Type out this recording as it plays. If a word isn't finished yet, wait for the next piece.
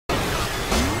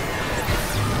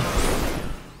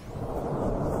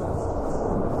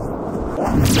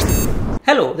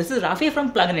Hello, this is Rafi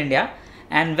from Plugin India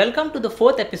and welcome to the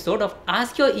fourth episode of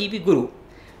Ask Your EV Guru.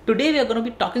 Today we are going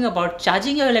to be talking about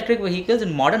charging your electric vehicles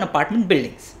in modern apartment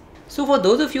buildings. So for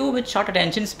those of you with short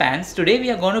attention spans, today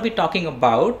we are going to be talking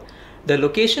about the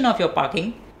location of your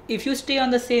parking. If you stay on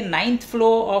the say 9th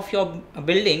floor of your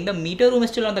building, the meter room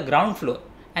is still on the ground floor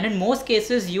and in most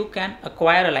cases you can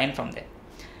acquire a line from there.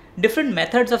 Different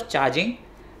methods of charging.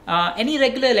 Any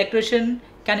regular electrician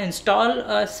can install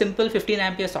a simple 15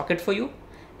 ampere socket for you,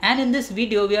 and in this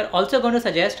video we are also going to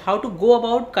suggest how to go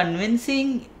about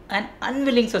convincing an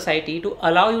unwilling society to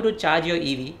allow you to charge your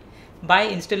EV by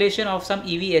installation of some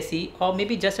EVSE or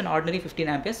maybe just an ordinary 15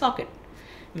 ampere socket.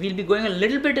 We'll be going a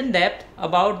little bit in depth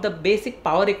about the basic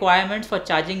power requirements for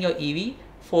charging your EV,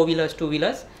 4-wheelers,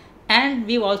 2-wheelers, and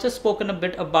we've also spoken a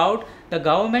bit about the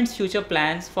government's future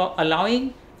plans for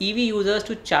allowing EV users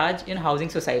to charge in housing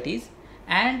societies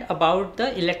and about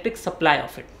the electric supply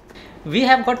of it. We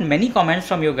have got many comments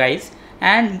from you guys,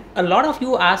 and a lot of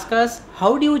you ask us,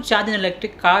 how do you charge an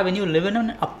electric car when you live in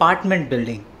an apartment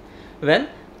building? Well,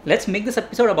 let's make this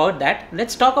episode about that.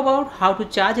 Let's talk about how to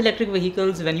charge electric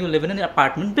vehicles when you live in an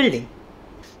apartment building.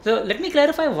 So let me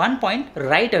clarify one point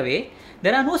right away.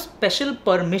 There are no special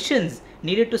permissions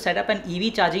needed to set up an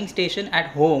EV charging station at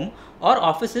home or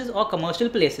offices or commercial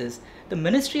places. The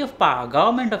Ministry of Power,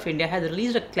 Government of India has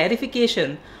released a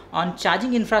clarification on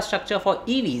charging infrastructure for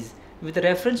EVs with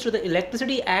reference to the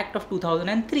Electricity Act of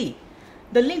 2003.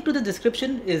 The link to the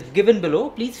description is given below.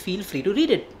 Please feel free to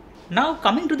read it. Now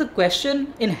coming to the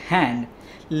question in hand,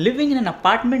 living in an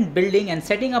apartment building and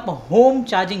setting up a home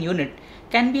charging unit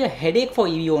can be a headache for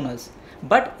EV owners,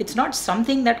 but it's not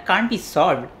something that can't be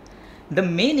solved. The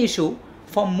main issue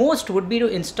for most would be to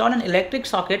install an electric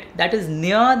socket that is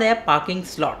near their parking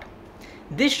slot.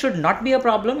 This should not be a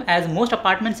problem, as most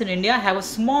apartments in India have a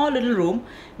small little room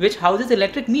which houses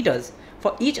electric meters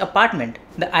for each apartment.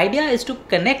 The idea is to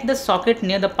connect the socket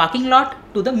near the parking lot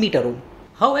to the meter room.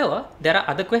 However, there are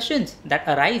other questions that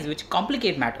arise which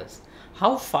complicate matters.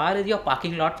 How far is your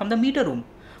parking lot from the meter room?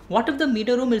 What if the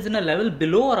meter room is in a level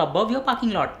below or above your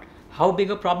parking lot? How big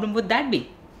a problem would that be?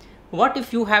 What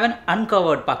if you have an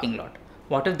uncovered parking lot?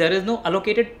 What if there is no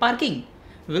allocated parking?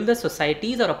 Will the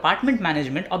societies or apartment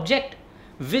management object?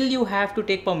 Will you have to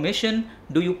take permission?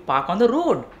 Do you park on the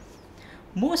road?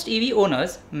 Most EV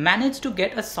owners manage to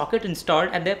get a socket installed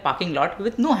at their parking lot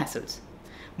with no hassles.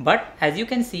 But as you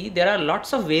can see, there are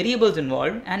lots of variables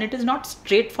involved and it is not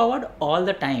straightforward all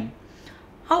the time.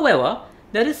 However,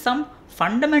 there is some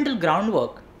fundamental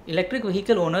groundwork electric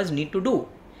vehicle owners need to do.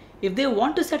 If they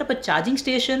want to set up a charging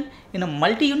station in a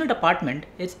multi-unit apartment,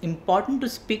 it's important to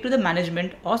speak to the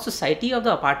management or society of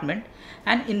the apartment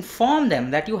and inform them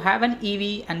that you have an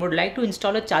EV and would like to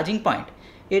install a charging point.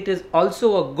 It is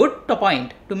also a good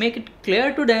point to make it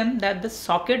clear to them that the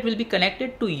socket will be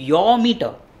connected to your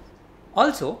meter.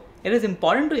 Also, it is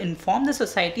important to inform the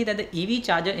society that the EV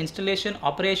charger installation,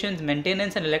 operations,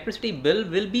 maintenance and electricity bill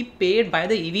will be paid by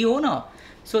the EV owner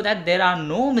so that there are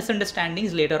no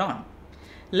misunderstandings later on.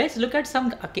 Let's look at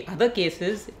some other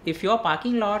cases. If your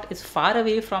parking lot is far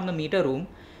away from the meter room,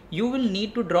 you will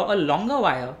need to draw a longer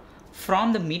wire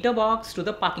from the meter box to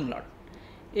the parking lot.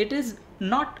 It is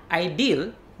not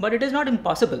ideal, but it is not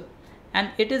impossible, and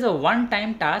it is a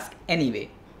one-time task anyway.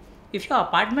 If your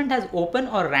apartment has open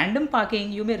or random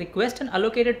parking, you may request an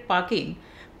allocated parking,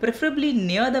 preferably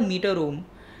near the meter room,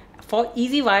 for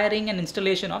easy wiring and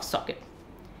installation of socket.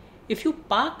 If you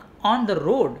park on the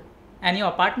road and your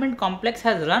apartment complex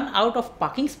has run out of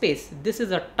parking space, this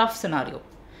is a tough scenario.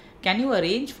 Can you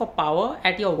arrange for power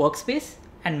at your workspace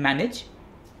and manage?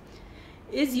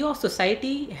 Is your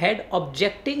society head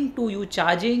objecting to you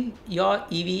charging your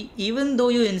EV even though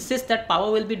you insist that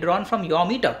power will be drawn from your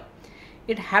meter?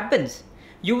 It happens.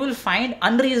 You will find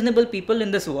unreasonable people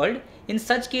in this world. In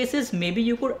such cases, maybe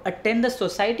you could attend the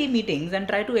society meetings and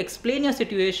try to explain your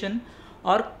situation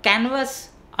or canvass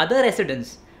other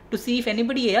residents to see if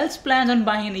anybody else plans on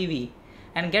buying an EV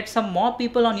and get some more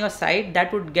people on your side.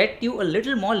 That would get you a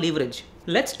little more leverage.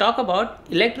 Let's talk about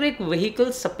electric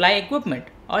vehicle supply equipment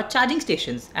or charging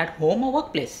stations at home or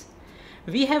workplace.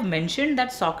 We have mentioned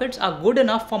that sockets are good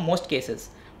enough for most cases,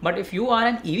 but if you are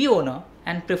an EV owner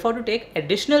and prefer to take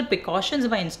additional precautions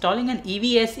by installing an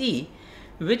EVSE,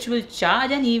 which will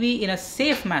charge an EV in a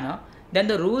safe manner, then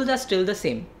the rules are still the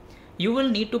same. You will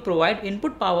need to provide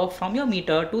input power from your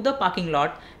meter to the parking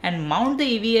lot and mount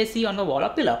the EVSE on the wall or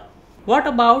pillar. What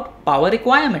about power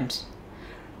requirements?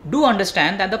 Do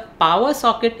understand that the power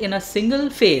socket in a single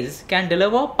phase can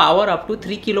deliver power up to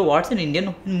 3 kilowatts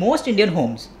in most Indian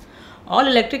homes. All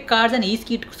electric cars and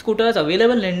e-scooters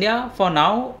available in India for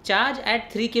now charge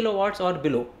at 3 kilowatts or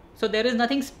below. So there is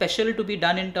nothing special to be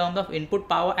done in terms of input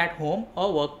power at home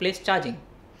or workplace charging.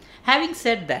 Having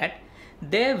said that,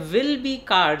 there will be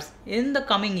cars in the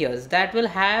coming years that will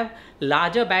have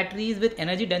larger batteries with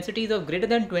energy densities of greater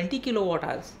than 20 kilowatt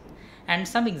hours. And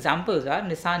some examples are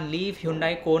Nissan Leaf,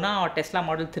 Hyundai Kona or Tesla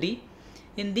Model 3.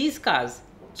 In these cars,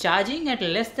 charging at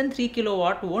less than 3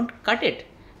 kilowatt won't cut it,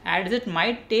 as it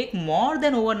might take more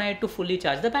than overnight to fully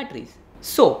charge the batteries.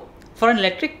 So, for an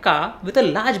electric car with a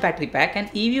large battery pack, an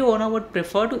EV owner would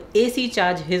prefer to AC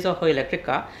charge his or her electric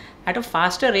car at a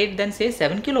faster rate than say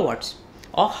 7 kilowatts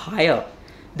or higher.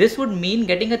 This would mean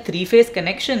getting a 3-phase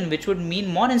connection, which would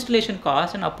mean more installation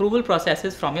costs and approval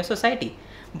processes from your society.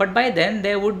 But by then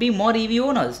there would be more EV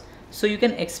owners, so you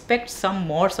can expect some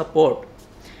more support.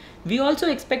 We also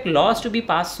expect laws to be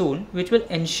passed soon, which will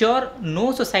ensure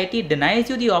no society denies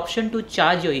you the option to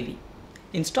charge your EV.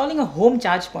 Installing a home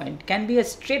charge point can be a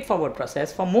straightforward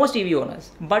process for most EV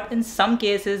owners, but in some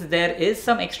cases there is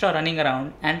some extra running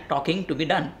around and talking to be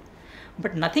done.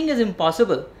 But nothing is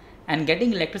impossible, and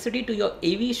getting electricity to your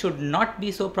EV should not be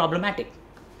so problematic.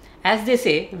 As they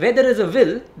say, where there is a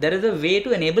will, there is a way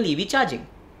to enable EV charging.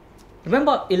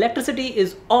 Remember, electricity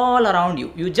is all around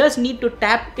you. You just need to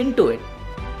tap into it.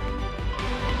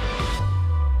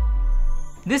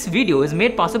 This video is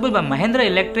made possible by Mahindra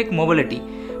Electric Mobility.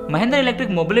 Mahindra Electric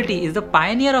Mobility is the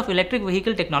pioneer of electric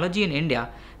vehicle technology in India.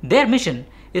 Their mission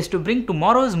is to bring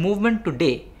tomorrow's movement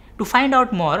today. To find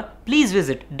out more, please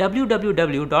visit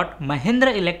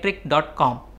www.mahindraelectric.com.